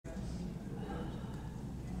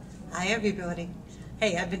Hi everybody.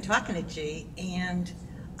 Hey, I've been talking to Gee, and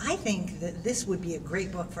I think that this would be a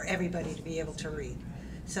great book for everybody to be able to read.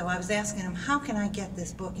 So I was asking him, how can I get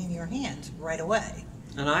this book in your hands right away?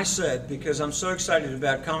 And I said, because I'm so excited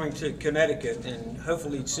about coming to Connecticut and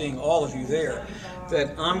hopefully seeing all of you there,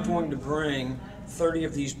 that I'm going to bring 30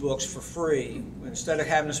 of these books for free. Instead of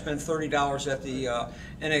having to spend $30 at the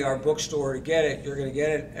NAR bookstore to get it, you're going to get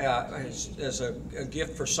it as a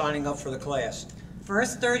gift for signing up for the class.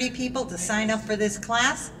 First 30 people to sign up for this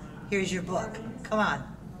class, here's your book. Come on.